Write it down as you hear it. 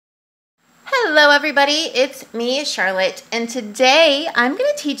Hello everybody, it's me, Charlotte, and today I'm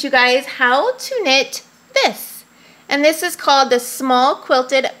going to teach you guys how to knit this. And this is called the Small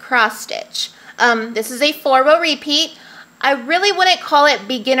Quilted Cross Stitch. This is a 4-row repeat. I really wouldn't call it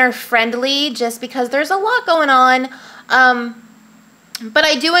beginner friendly just because there's a lot going on, but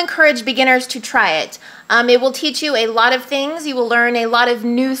I do encourage beginners to try it. It will teach you a lot of things. You will learn a lot of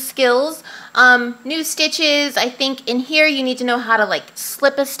new skills, new stitches. I think in here you need to know how to like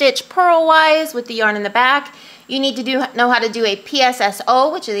slip a stitch purl-wise with the yarn in the back. You need to know how to do a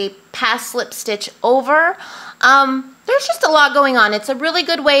PSSO, which is a pass slip stitch over. There's just a lot going on. It's a really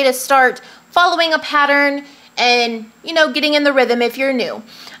good way to start following a pattern and, you know, getting in the rhythm if you're new.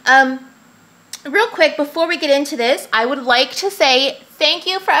 Real quick, before we get into this, I would like to say thank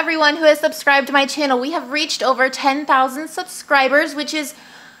you for everyone who has subscribed to my channel. We have reached over 10,000 subscribers, which is,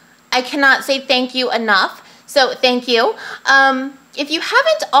 I cannot say thank you enough. So thank you. If you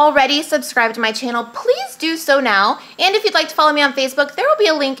haven't already subscribed to my channel, please do so now. And if you'd like to follow me on Facebook, there will be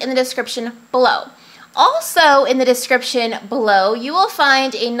a link in the description below. Also in the description below, you will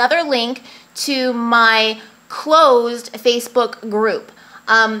find another link to my closed Facebook group.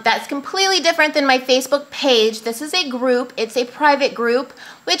 That's completely different than my Facebook page. This is a group. It's a private group,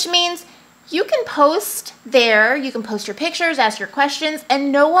 which means you can post there. You can post your pictures, ask your questions,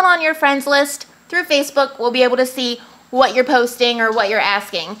 and no one on your friends list through Facebook will be able to see what you're posting or what you're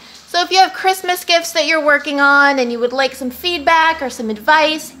asking. So if you have Christmas gifts that you're working on and you would like some feedback or some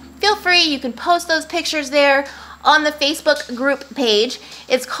advice, feel free. You can post those pictures there on the Facebook group page.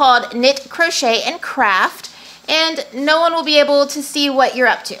 It's called Knit, Crochet, and Craft. And no one will be able to see what you're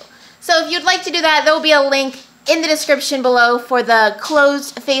up to. So if you'd like to do that, there will be a link in the description below for the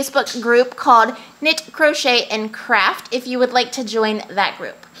closed Facebook group called Knit, Crochet, and Craft if you would like to join that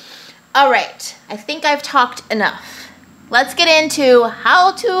group. All right, I think I've talked enough. Let's get into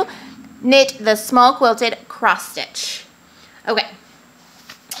how to knit the Small Quilted Cross Stitch. Okay.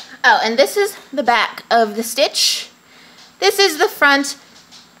 Oh, and this is the back of the stitch. This is the front.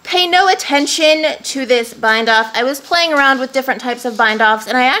 Pay no attention to this bind off. I was playing around with different types of bind offs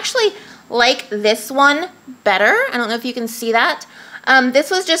and I actually like this one better. I don't know if you can see that. This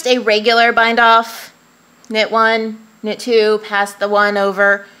was just a regular bind off. Knit one, knit two, pass the one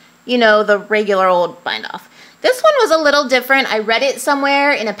over, you know, the regular old bind off. This one was a little different. I read it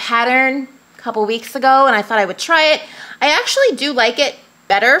somewhere in a pattern a couple weeks ago and I thought I would try it. I actually do like it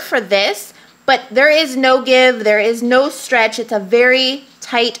better for this, but there is no give, there is no stretch. It's a very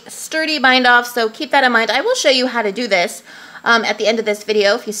tight, sturdy bind off, so keep that in mind. I will show you how to do this at the end of this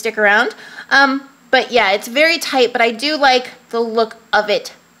video if you stick around. But yeah, it's very tight, but I do like the look of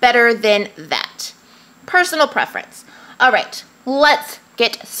it better than that. Personal preference. All right, let's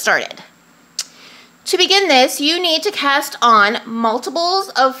get started. To begin this, you need to cast on multiples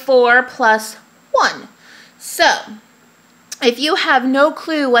of 4 plus 1. So, if you have no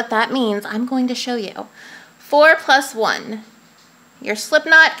clue what that means, I'm going to show you. 4 plus 1. Your slip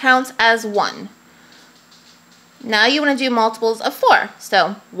knot counts as 1. Now you want to do multiples of 4.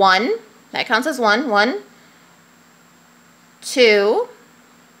 So 1, that counts as 1. 1, 2,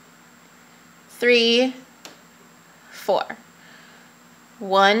 3, 4.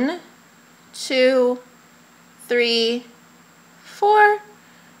 1, 2, 3, 4.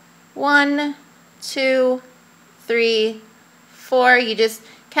 1, 2, 3, 4. You just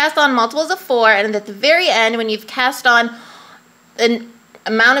cast on multiples of 4, and at the very end, when you've cast on an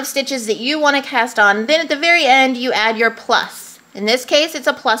amount of stitches that you want to cast on, then at the very end, you add your plus. In this case, it's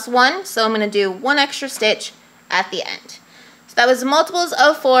a plus 1, so I'm going to do 1 extra stitch at the end. So that was multiples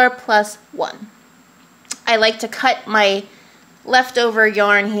of 4 plus 1. I like to cut my leftover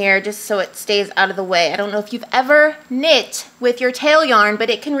yarn here just so it stays out of the way. I don't know if you've ever knit with your tail yarn, but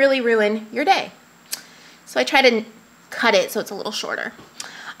it can really ruin your day. So I try to cut it so it's a little shorter.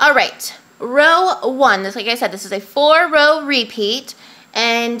 All right, row 1. Like I said, this is a 4-row repeat,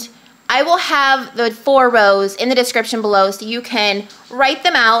 and I will have the 4 rows in the description below so you can write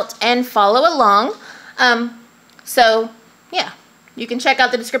them out and follow along. So yeah, you can check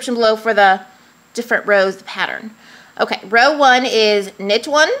out the description below for the different rows, the pattern. Okay, row 1 is knit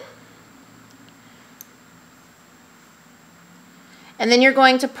 1, and then you're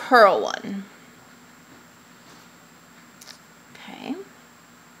going to purl 1. Okay.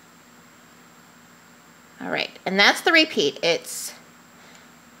 All right, and that's the repeat. It's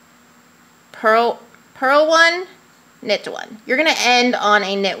purl 1, knit 1. You're going to end on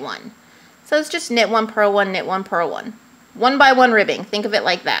a knit 1. So it's just knit 1, purl 1, knit 1, purl 1. 1 by 1 ribbing. Think of it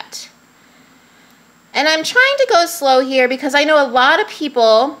like that. And I'm trying to go slow here because I know a lot of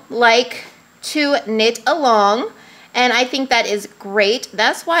people like to knit along, and I think that is great.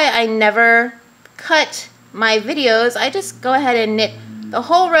 That's why I never cut my videos, I just go ahead and knit the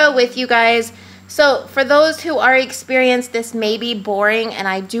whole row with you guys. So for those who are experienced, this may be boring, and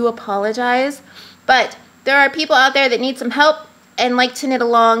I do apologize, but there are people out there that need some help and like to knit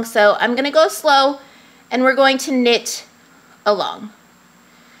along, so I'm gonna go slow and we're going to knit along.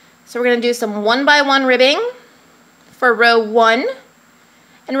 So we're gonna do some 1 by 1 ribbing for row 1,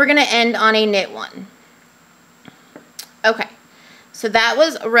 and we're gonna end on a knit 1. Okay, so that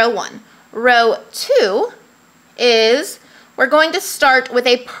was row 1. Row 2 is we're going to start with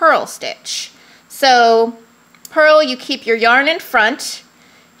a purl stitch. So purl, you keep your yarn in front,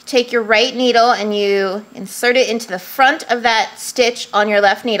 you take your right needle and you insert it into the front of that stitch on your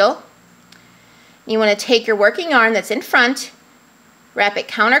left needle. You want to take your working yarn that's in front, wrap it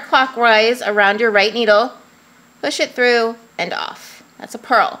counterclockwise around your right needle, push it through and off. That's a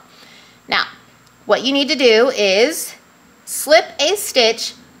purl. Now, what you need to do is slip a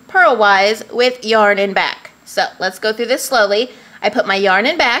stitch purlwise with yarn in back. So let's go through this slowly. I put my yarn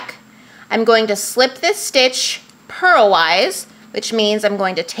in back. I'm going to slip this stitch purlwise, which means I'm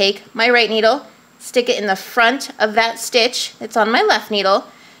going to take my right needle, stick it in the front of that stitch that's on my left needle.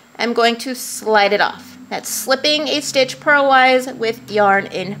 I'm going to slide it off. That's slipping a stitch purlwise with yarn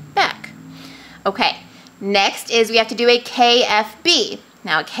in back. Okay, next is we have to do a KFB.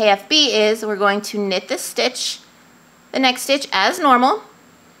 Now a KFB is we're going to knit this stitch, the next stitch as normal,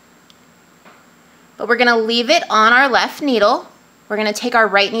 but we're going to leave it on our left needle. We're going to take our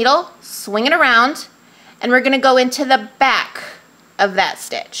right needle, swing it around, and we're going to go into the back of that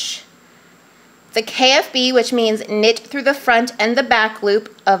stitch. It's a KFB, which means knit through the front and the back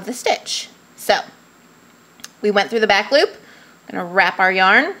loop of the stitch. So we went through the back loop. We're going to wrap our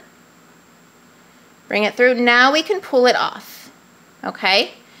yarn, bring it through. Now we can pull it off.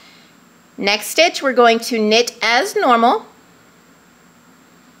 Okay? Next stitch, we're going to knit as normal.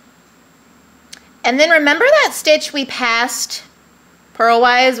 And then remember that stitch we passed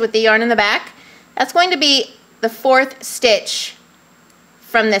purlwise with the yarn in the back? That's going to be the 4th stitch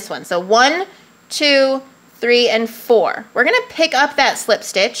from this one. So 1, 2, 3, and 4. We're going to pick up that slip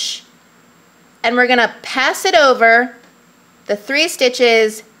stitch and we're going to pass it over the 3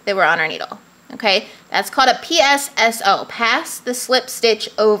 stitches that were on our needle. Okay, that's called a PSSO, pass the slip stitch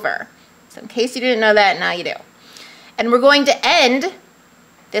over. So in case you didn't know that, now you do. And we're going to end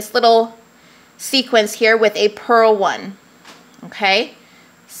this little sequence here with a purl 1. Okay,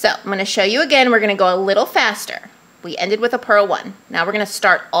 so I'm going to show you again. We're going to go a little faster. We ended with a purl 1. Now we're going to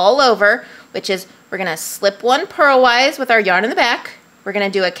start all over, which is we're going to slip 1 purlwise with our yarn in the back. We're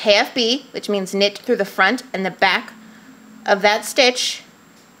going to do a KFB, which means knit through the front and the back of that stitch.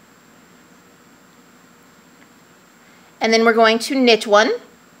 And then we're going to knit 1.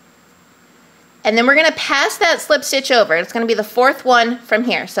 And then we're going to pass that slip stitch over. It's going to be the 4th one from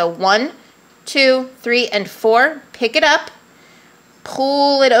here. So 1, 2, 3, and 4. Pick it up,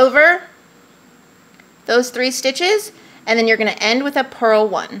 pull it over those 3 stitches, and then you're going to end with a purl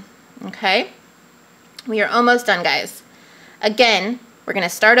 1. Okay? We are almost done, guys. Again, we're going to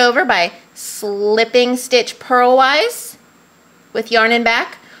start over by slipping stitch purlwise with yarn in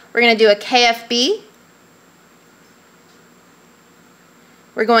back. We're going to do a KFB.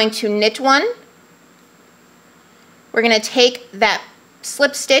 We're going to knit 1. We're going to take that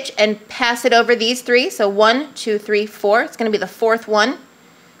slip stitch and pass it over these 3. So 1, 2, 3, 4. It's going to be the 4th one.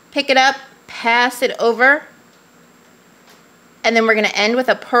 Pick it up, pass it over, and then we're going to end with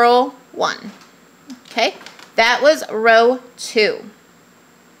a purl 1. Okay, that was row 2.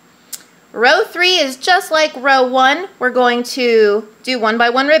 Row 3 is just like row 1. We're going to do 1 by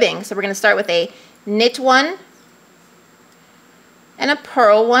 1 ribbing. So we're going to start with a knit 1 and a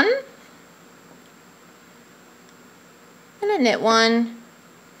purl 1 and a knit 1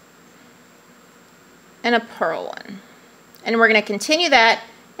 and a purl 1. And we're going to continue that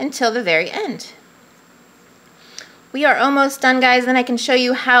until the very end. We are almost done, guys, and I can show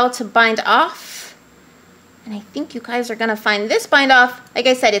you how to bind off. And I think you guys are going to find this bind off, like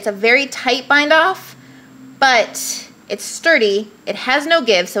I said, it's a very tight bind off, but it's sturdy. It has no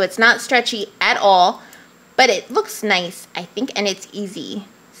give, so it's not stretchy at all, but it looks nice, I think, and it's easy.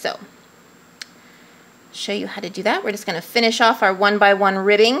 So show you how to do that. We're just going to finish off our 1 by 1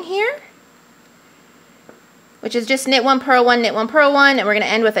 ribbing here, which is just knit 1, purl 1, knit 1, purl 1, and we're going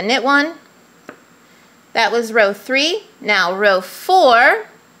to end with a knit 1. That was row 3. Now row 4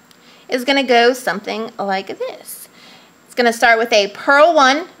 is going to go something like this. It's going to start with a purl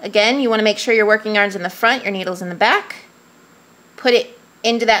 1. Again, you want to make sure your working yarn's in the front, your needle's in the back. Put it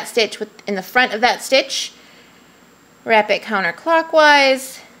into that stitch in the front of that stitch. Wrap it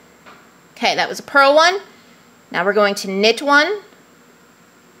counterclockwise. Okay, that was a purl 1. Now we're going to knit 1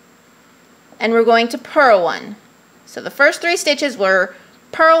 and we're going to purl 1. So the first 3 stitches were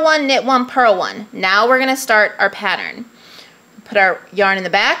purl 1, knit 1, purl 1. Now we're going to start our pattern. Put our yarn in the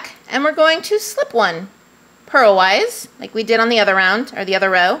back, and we're going to slip 1 purlwise, like we did on the other round, or the other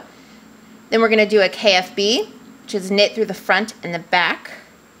row. Then we're going to do a KFB, which is knit through the front and the back.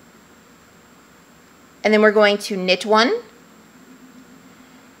 And then we're going to knit 1.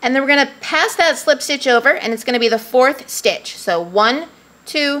 And then we're going to pass that slip stitch over, and it's going to be the 4th stitch. So 1,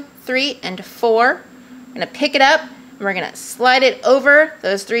 2, 3, and 4. We're going to pick it up, and we're going to slide it over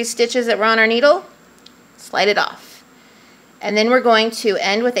those 3 stitches that were on our needle. Slide it off. And then we're going to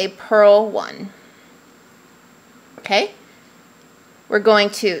end with a purl 1. Okay? We're going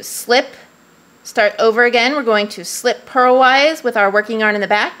to slip, start over again. We're going to slip purlwise with our working yarn in the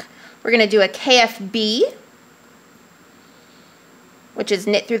back. We're going to do a KFB, which is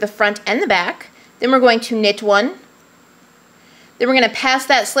knit through the front and the back. Then we're going to knit 1. Then we're going to pass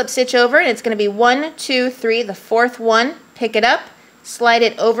that slip stitch over, and it's going to be 1, 2, 3, the 4th one. Pick it up, slide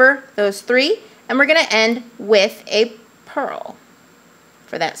it over those 3, and we're going to end with a purl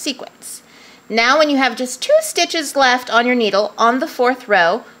for that sequence. Now when you have just 2 stitches left on your needle on the 4th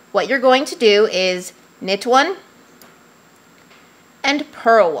row, what you're going to do is knit 1 and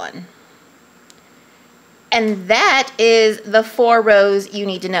purl 1. And that is the 4 rows you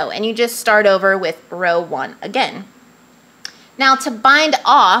need to know. And you just start over with row 1 again. Now to bind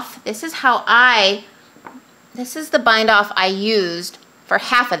off, this is the bind off I used for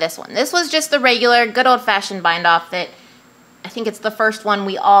half of this one. This was just the regular good old-fashioned bind off that I think it's the first one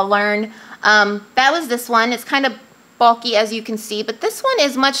we all learned. That was this one. It's kind of bulky, as you can see, but this one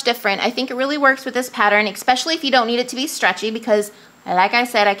is much different. I think it really works with this pattern, especially if you don't need it to be stretchy, because like I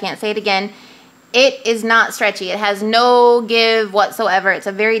said, I can't say it again, it is not stretchy. It has no give whatsoever. It's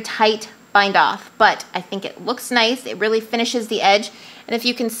a very tight bind off, but I think it looks nice. It really finishes the edge. And if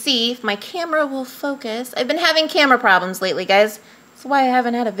you can see, if my camera will focus, I've been having camera problems lately, guys. That's why I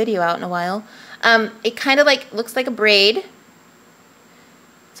haven't had a video out in a while. It kind of like looks like a braid.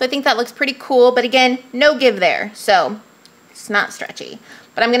 So I think that looks pretty cool, but again, no give there, so it's not stretchy.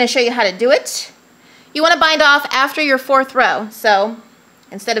 But I'm going to show you how to do it. You want to bind off after your 4th row. So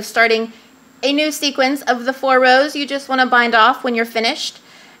instead of starting a new sequence of the 4 rows, you just want to bind off when you're finished.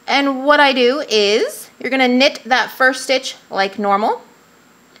 And what I do is you're going to knit that first stitch like normal.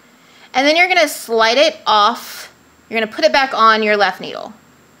 And then you're going to slide it off. You're going to put it back on your left needle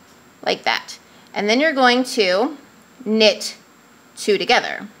like that. And then you're going to knit 2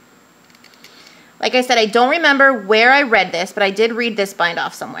 together. Like I said, I don't remember where I read this, but I did read this bind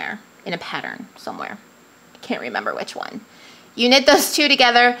off somewhere in a pattern somewhere. I can't remember which one. You knit those 2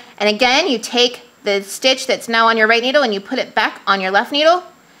 together, and again, you take the stitch that's now on your right needle and you put it back on your left needle,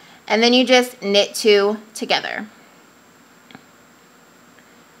 and then you just knit 2 together.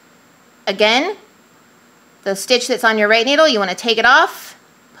 Again, the stitch that's on your right needle, you want to take it off,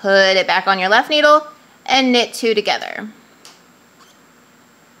 put it back on your left needle, and knit 2 together.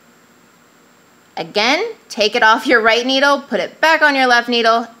 Again, take it off your right needle, put it back on your left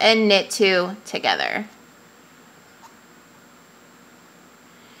needle, and knit 2 together.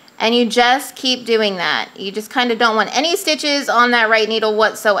 And you just keep doing that. You just kind of don't want any stitches on that right needle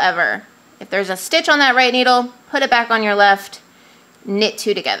whatsoever. If there's a stitch on that right needle, put it back on your left, knit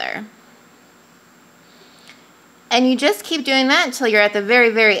 2 together. And you just keep doing that until you're at the very,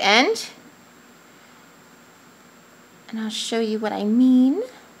 very end. And I'll show you what I mean.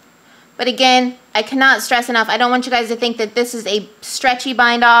 But again, I cannot stress enough, I don't want you guys to think that this is a stretchy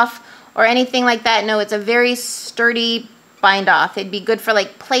bind off or anything like that. No, it's a very sturdy bind off. It'd be good for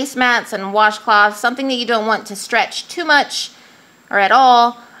like placemats and washcloths, something that you don't want to stretch too much or at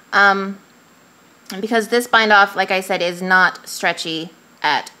all. Because this bind off, like I said, is not stretchy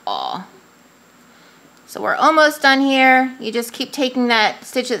at all. So we're almost done here. You just keep taking that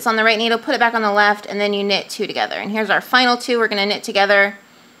stitch that's on the right needle, put it back on the left, and then you knit 2 together. And here's our final 2 we're going to knit together.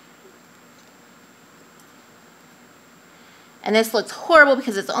 And this looks horrible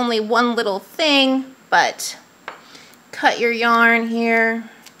because it's only one little thing, but cut your yarn here.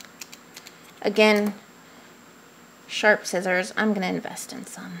 Again, sharp scissors. I'm going to invest in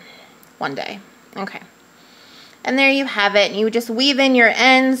some one day. Okay. And there you have it. You just weave in your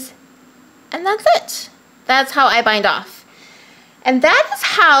ends, and that's it. That's how I bind off. And that is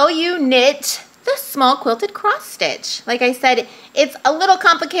how you knit the small quilted cross stitch. Like I said, it's a little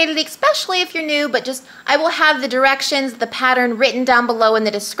complicated, especially if you're new, but just I will have the directions, the pattern written down below in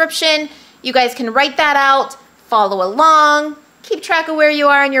the description. You guys can write that out, follow along, keep track of where you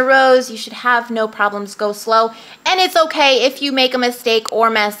are in your rows. You should have no problems, go slow. And it's okay if you make a mistake or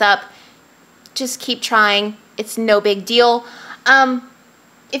mess up. Just keep trying. It's no big deal.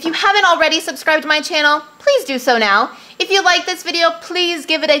 If you haven't already subscribed to my channel, please do so now. If you like this video, please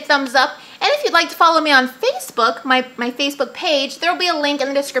give it a thumbs up. And if you'd like to follow me on Facebook, my Facebook page, there will be a link in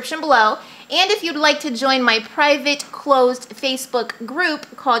the description below. And if you'd like to join my private closed Facebook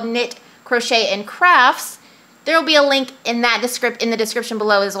group called Knit, Crochet, and Crafts, there will be a link in the description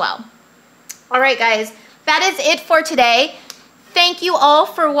below as well. All right, guys, that is it for today. Thank you all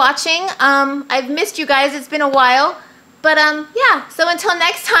for watching. I've missed you guys. It's been a while. But yeah, so until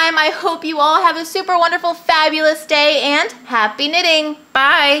next time, I hope you all have a super wonderful, fabulous day, and happy knitting.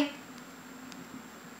 Bye.